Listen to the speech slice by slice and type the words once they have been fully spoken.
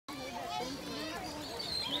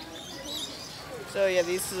So yeah,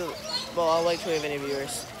 these are, well, I'll wait till we have any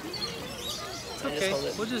viewers. Okay,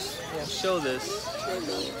 we'll just show this.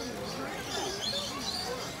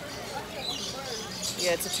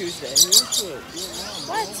 Yeah, it's a Tuesday.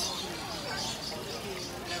 What?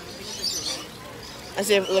 I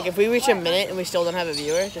say, look, if we reach a minute and we still don't have a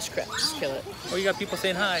viewer, just kill it. Oh, you got people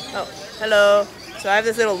saying hi. Oh, hello. So I have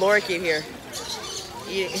this little lorikeet here.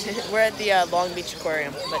 We're at the Long Beach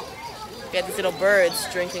Aquarium, but we got these little birds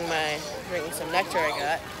drinking some nectar I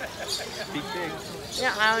got. Big pig.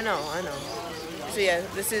 Yeah, I know. So yeah,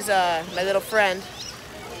 this is my little friend.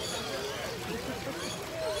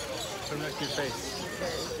 Turn back to your face.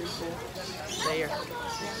 There.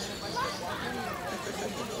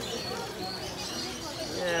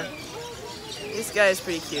 Yeah, this guy is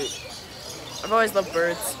pretty cute. I've always loved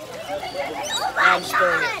birds. I'm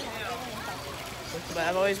spilling it. But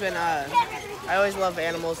I've always been, I always love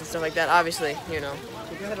animals and stuff like that, obviously, you know.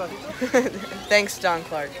 Thanks, Don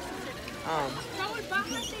Clark.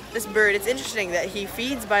 This bird, it's interesting that he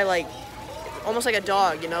feeds by like, almost like a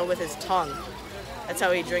dog, you know, with his tongue. That's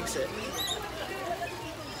how he drinks it.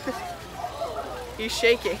 He's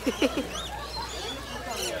shaking.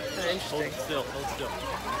 Interesting. Hold still.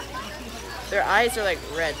 Their eyes are like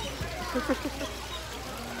red.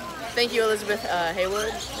 Thank you, Elizabeth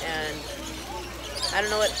Haywood, and I don't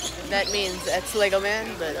know what that means, ex-Lego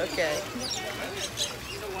man, but okay.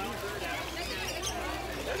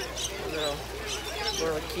 Little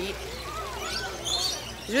Lorikeet.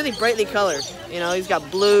 He's really brightly colored. You know, he's got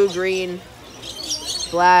blue, green,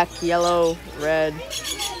 black, yellow, red,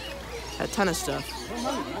 a ton of stuff.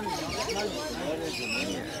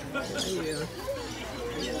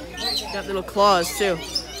 Got little claws too.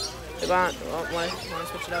 Want to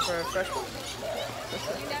switch it out for a fresh one?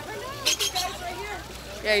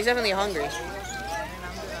 Yeah, he's definitely hungry.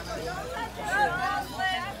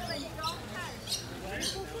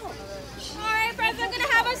 Alright friends, I'm going to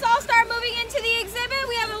have us all start moving into the exhibit.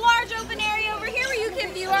 We have a large open area over here where you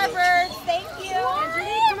can view our birds. Thank you.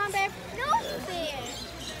 Come on, babe. No, babe.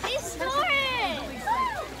 They snore it.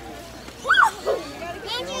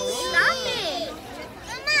 Angie, stop it.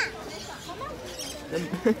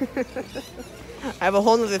 I have a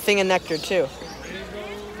whole other thing of nectar too.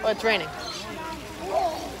 Oh, it's raining.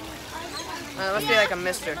 It must be like a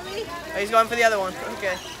mister. Oh, he's going for the other one.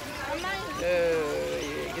 Okay.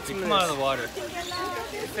 Get some Come out of the water.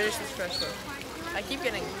 Finish this fresh though. I keep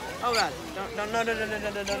getting. Oh God! Don't no. There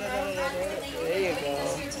you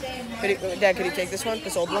go. Dad, could you take this one?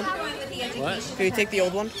 This old one? What? Could you take the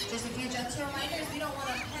old one? Just a few gentle reminders, we don't want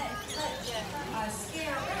to pet, touch,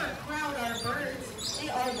 scare, or crowd our birds. They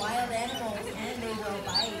are wild animals and they will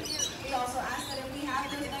bite. We also ask that if we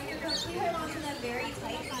have those nectar cups, we hold on to them very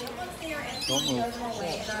tightly. Once they are empty, we throw them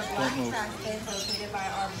away in our black trash bins located by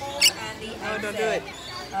our pool and the exit. Oh, don't do it.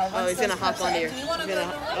 Oh, he's gonna hop on here. He's gonna.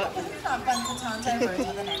 It's not fun to taunt our birds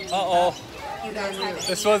with an empty Uh-oh. cup. You guys have it.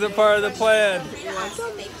 This wasn't part of the plan.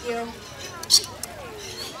 Thank you.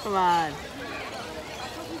 Come on.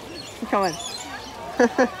 Come on.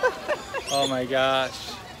 Oh my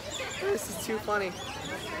gosh. This is too funny.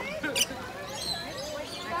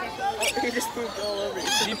 He just pooped all over you.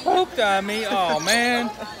 He pooped on me. Oh man.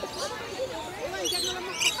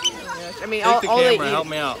 I mean, Take the all they camera. eat. Help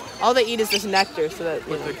me out. All they eat is this nectar, so that.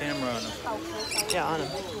 Put the camera on him. Yeah, on him.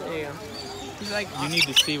 There you go. He's like. You need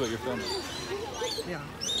to see what you're filming. Yeah.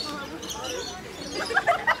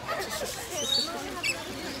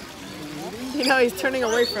 You know, he's turning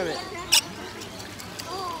away from it.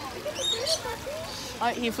 Oh,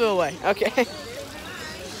 he flew away. Okay.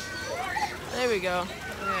 There we go.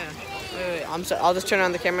 Yeah. Wait. I'll just turn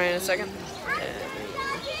on the camera in a second.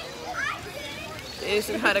 He's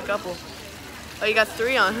had a couple. Oh, you got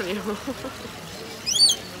 3 on you. Oh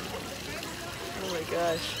my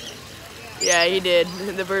gosh. Yeah, he did.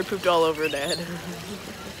 The bird pooped all over Dad.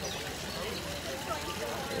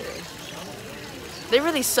 They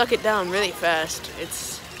really suck it down really fast.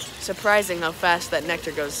 It's surprising how fast that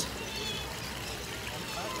nectar goes.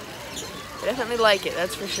 I definitely like it,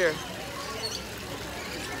 that's for sure.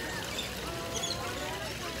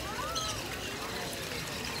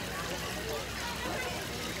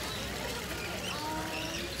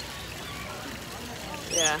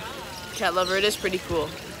 Yeah, cat lover, it is pretty cool.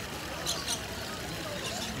 Use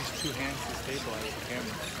 2 hands to stabilize the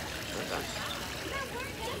camera. Okay.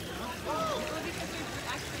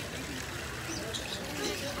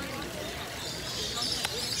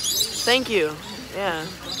 Thank you. Yeah,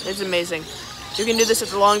 it's amazing. You can do this at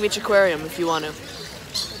the Long Beach Aquarium if you want to.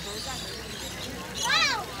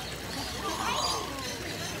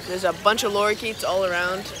 There's a bunch of lorikeets all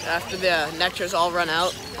around. After the nectar's all run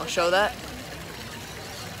out, I'll show that.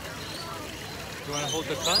 You want to hold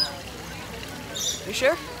the cup? You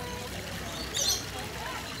sure?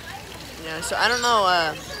 Yeah, so I don't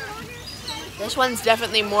know, this one's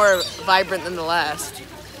definitely more vibrant than the last.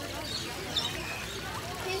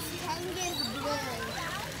 His tongue is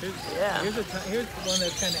blue. Yeah. Here's one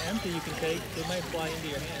that's kind of empty you can take. It might fly into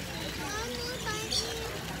your hand.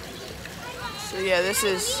 So yeah, this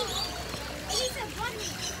is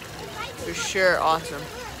for sure awesome.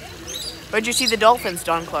 Where'd you see the dolphins,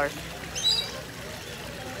 Don Clark?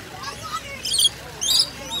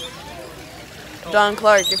 Don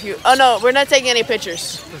Clark, if you... Oh no, we're not taking any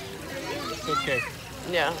pictures. Okay.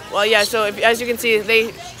 Yeah. Well, yeah, so if, as you can see,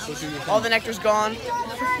 all the nectar's gone.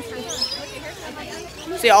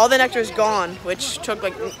 See, all the nectar's gone, which took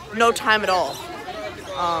like no time at all.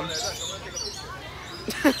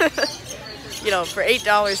 You know, for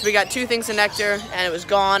 $8, we got 2 things of nectar, and it was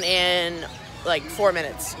gone in like 4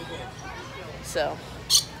 minutes. So,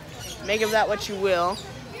 make of that what you will.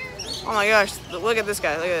 Oh my gosh, look at this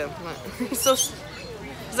guy. Look at him. He's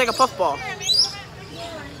like a puffball.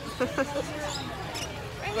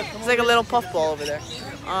 He's like a little puffball over there.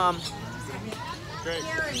 Great.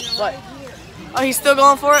 What? Oh, he's still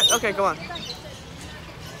going for it? Okay, go on.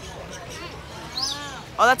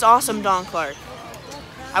 Oh, that's awesome, Don Clark.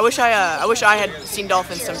 I wish I had seen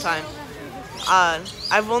dolphins sometime.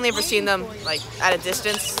 I've only ever seen them like at a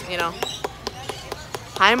distance, you know.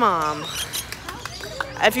 Hi, Mom.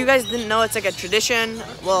 If you guys didn't know, it's like a tradition.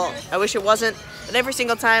 Well, I wish it wasn't. But every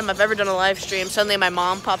single time I've ever done a live stream, suddenly my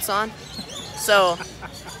mom pops on. So,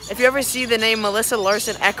 if you ever see the name Melissa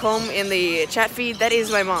Larson Theekholms in the chat feed, that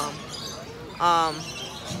is my mom.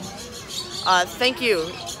 Thank you,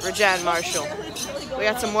 Rajan Marshall. We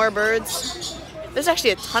got some more birds. There's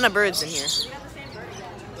actually a ton of birds in here.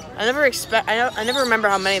 I never remember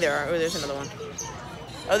how many there are. Oh, there's another one.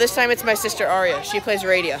 Oh, this time it's my sister Aria. She plays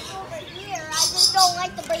radio. I just don't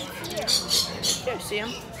like the birds here. Here, see him?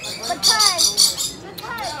 Because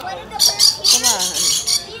what did the birds Come on, honey.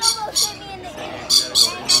 He almost hit me in the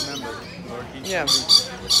ear. Yeah.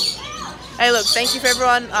 Hey, look, thank you for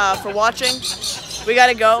everyone for watching. We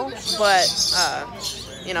gotta go, but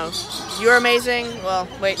you know, you're amazing. Well,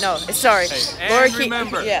 wait, no, sorry. Hey, and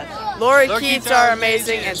remember, yeah, Lorikeets are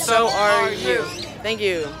amazing, and so are you. Thank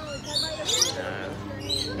you.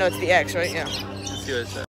 No, it's the X, right? Yeah. Let's see what it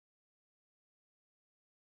says.